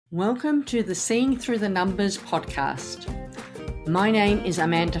Welcome to the Seeing Through the Numbers podcast. My name is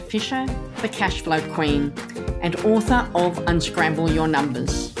Amanda Fisher, the Cashflow Queen, and author of Unscramble Your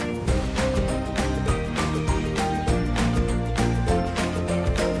Numbers.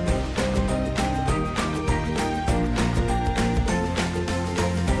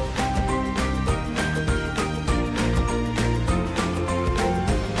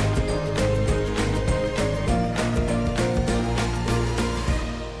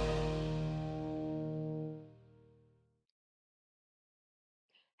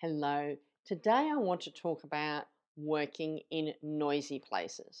 Hello. Today I want to talk about working in noisy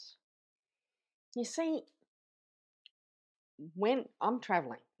places. You see, when I'm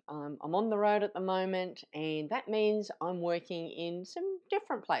traveling, I'm on the road at the moment, and that means I'm working in some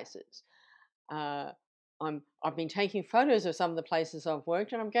different places. Uh, I've been taking photos of some of the places I've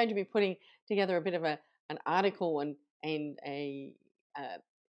worked, and I'm going to be putting together a bit of an article and a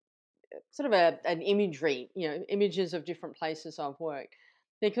sort of an imagery, images of different places I've worked,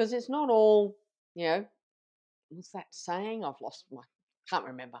 because it's not all, what's that saying? Can't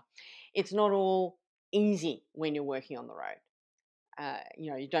remember. It's not all easy when you're working on the road.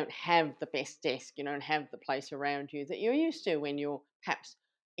 You don't have the best desk, you don't have the place around you that you're used to when you're perhaps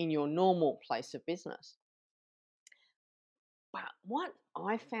in your normal place of business. But what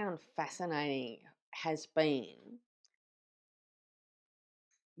I found fascinating has been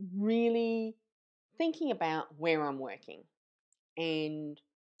really thinking about where I'm working. And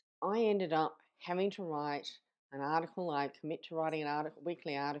I ended up having to write an article. I commit to writing an article,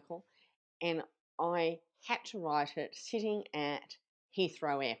 weekly article, and I had to write it sitting at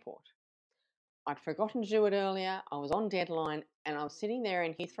Heathrow Airport. I'd forgotten to do it earlier. I was on deadline, and I was sitting there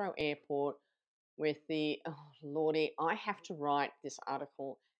in Heathrow Airport with oh lordy, I have to write this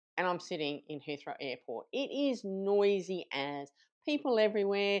article, and I'm sitting in Heathrow Airport. It is noisy as people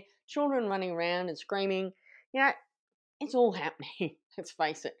everywhere, children running around and screaming. It's all happening. Let's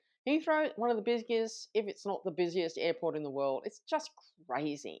face it. Heathrow, one of the busiest, if it's not the busiest airport in the world. It's just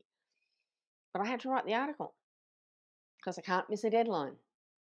crazy. But I had to write the article because I can't miss a deadline.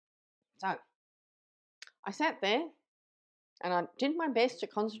 So I sat there and I did my best to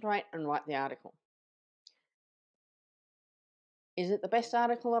concentrate and write the article. Is it the best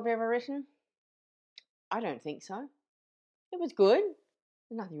article I've ever written? I don't think so. It was good.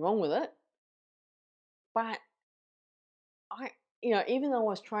 There's nothing wrong with it. But even though I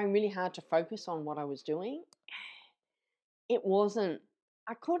was trying really hard to focus on what I was doing,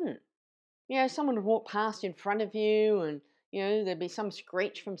 I couldn't. Someone would walk past in front of you, and there'd be some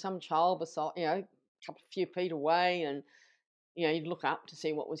screech from some child beside, a few feet away, and you'd look up to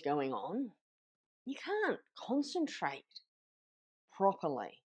see what was going on. You can't concentrate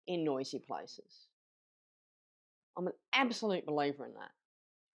properly in noisy places. I'm an absolute believer in that.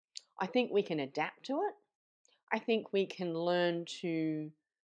 I think we can adapt to it. I think we can learn to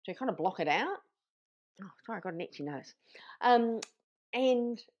kind of block it out. Oh, sorry, I got an itchy nose. And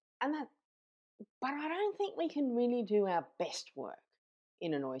that. But I don't think we can really do our best work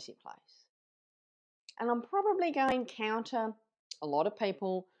in a noisy place. And I'm probably going counter a lot of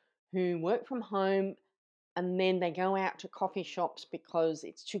people who work from home and then they go out to coffee shops because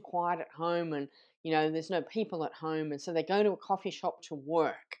it's too quiet at home and, there's no people at home. And so they go to a coffee shop to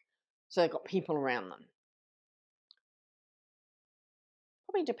work. So they've got people around them.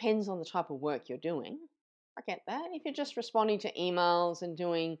 Probably depends on the type of work you're doing. I get that. If you're just responding to emails and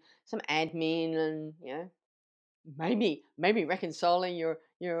doing some admin and, maybe reconciling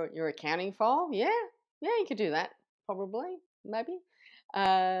your accounting file. Yeah, you could do that probably, maybe.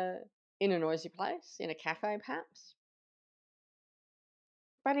 In a noisy place, in a cafe perhaps.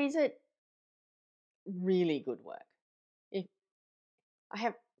 But is it really good work? If I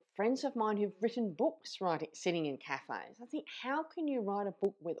have friends of mine who've written books sitting in cafes. I think, how can you write a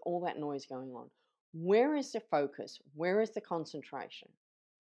book with all that noise going on? Where is the focus? Where is the concentration?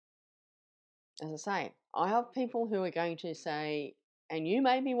 As I say, I have people who are going to say, and you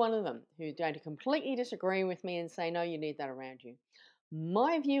may be one of them, who's going to completely disagree with me and say, no, you need that around you.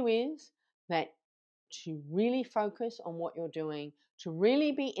 My view is that to really focus on what you're doing, to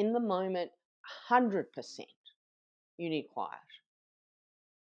really be in the moment 100%, you need quiet.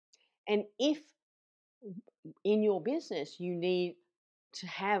 And if in your business you need to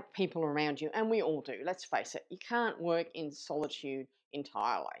have people around you, and we all do, let's face it, you can't work in solitude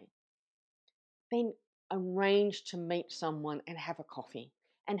entirely, then arrange to meet someone and have a coffee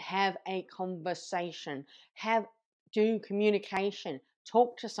and have a conversation, do communication,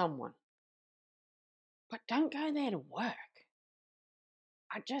 talk to someone. But don't go there to work.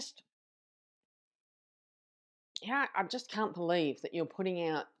 yeah, I just can't believe that you're putting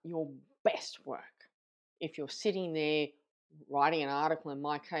out your best work if you're sitting there writing an article. In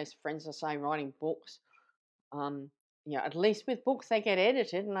my case, friends are saying writing books. At least with books they get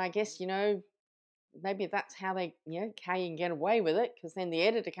edited, and I guess maybe that's how they how you can get away with it, because then the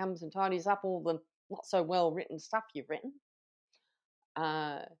editor comes and tidies up all the not so well written stuff you've written.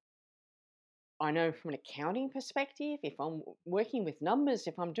 I know from an accounting perspective, if I'm working with numbers,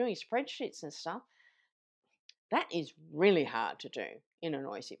 if I'm doing spreadsheets and stuff, that is really hard to do in a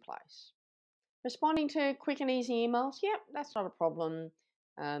noisy place. Responding to quick and easy emails, that's not a problem.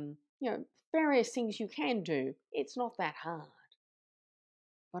 Various things you can do. It's not that hard.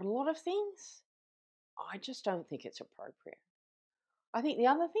 But a lot of things, I just don't think it's appropriate. I think the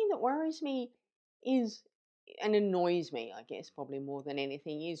other thing that worries me is, and annoys me, I guess, probably more than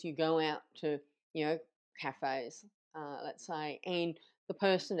anything, is you go out to, cafes, let's say, and the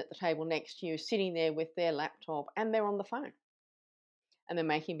person at the table next to you is sitting there with their laptop and they're on the phone. And they're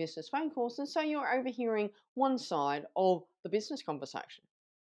making business phone calls. And so you're overhearing one side of the business conversation.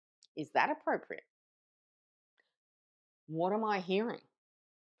 Is that appropriate? What am I hearing?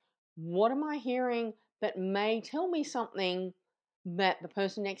 What am I hearing that may tell me something that the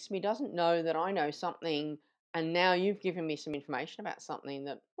person next to me doesn't know, that I know something, and now you've given me some information about something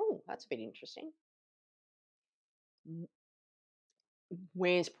that, that's a bit interesting.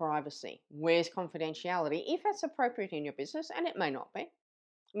 Where's privacy? Where's confidentiality? If that's appropriate in your business, and it may not be.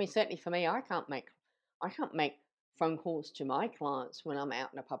 I mean, certainly for me, I can't make phone calls to my clients when I'm out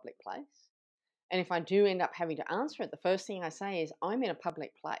in a public place. And if I do end up having to answer it, the first thing I say is, I'm in a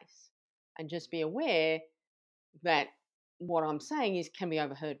public place, and just be aware that what I'm saying can be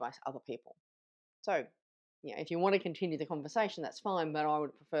overheard by other people. So, if you want to continue the conversation, that's fine, but I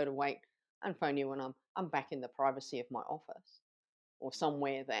would prefer to wait and phone you when I'm back in the privacy of my office, or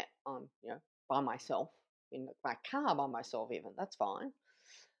somewhere that I'm, by myself, in my car by myself even. That's fine.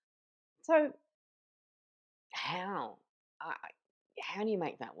 So how do you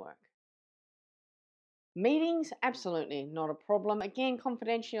make that work? Meetings, absolutely not a problem. Again,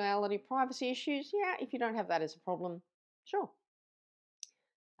 confidentiality, privacy issues, if you don't have that as a problem, sure.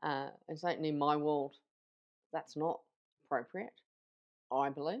 And certainly in my world, that's not appropriate, I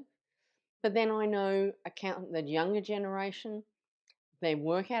believe. But then I know the younger generation, they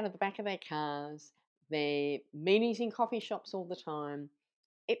work out of the back of their cars, their meetings in coffee shops all the time.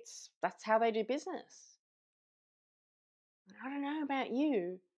 That's how they do business. I don't know about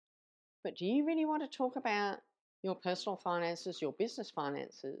you, but do you really want to talk about your personal finances, your business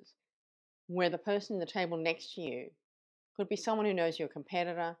finances, where the person at the table next to you could be someone who knows your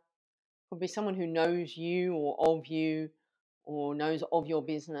competitor, could be someone who knows you or knows of your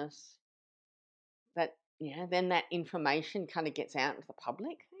business, that, then that information kind of gets out into the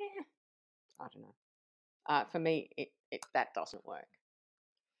public? I don't know. For me, that doesn't work.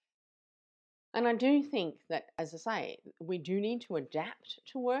 And I do think that, as I say, we do need to adapt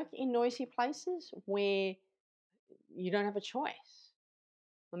to work in noisy places where you don't have a choice.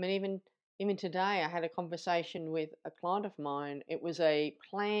 I mean, even today, I had a conversation with a client of mine. It was a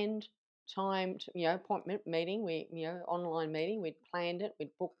planned, timed, appointment meeting. Online meeting. We'd planned it.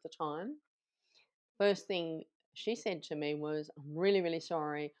 We'd booked the time. First thing she said to me was, "I'm really, really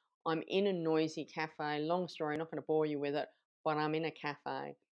sorry. I'm in a noisy cafe. Long story. Not going to bore you with it, but I'm in a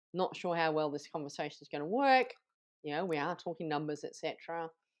cafe. Not sure how well this conversation is going to work. We are talking numbers, etc."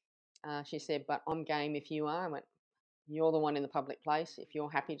 She said, "But I'm game if you are." I went, "You're the one in the public place. If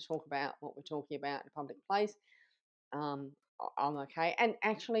you're happy to talk about what we're talking about in a public place, I'm okay." And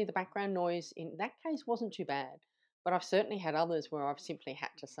actually, the background noise in that case wasn't too bad. But I've certainly had others where I've simply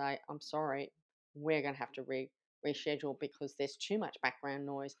had to say, "I'm sorry, we're going to have to reschedule because there's too much background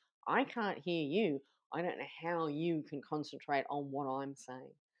noise. I can't hear you. I don't know how you can concentrate on what I'm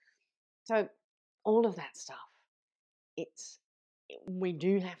saying." So all of that stuff, we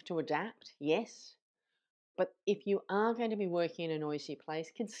do have to adapt, yes. But if you are going to be working in a noisy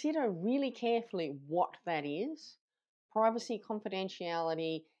place, consider really carefully what that is, privacy,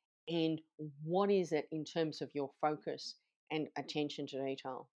 confidentiality, and what is it in terms of your focus and attention to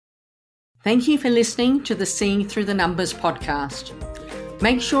detail. Thank you for listening to the Seeing Through the Numbers podcast.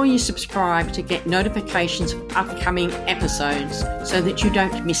 Make sure you subscribe to get notifications of upcoming episodes so that you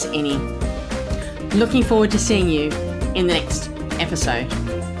don't miss any. Looking forward to seeing you in the next episode.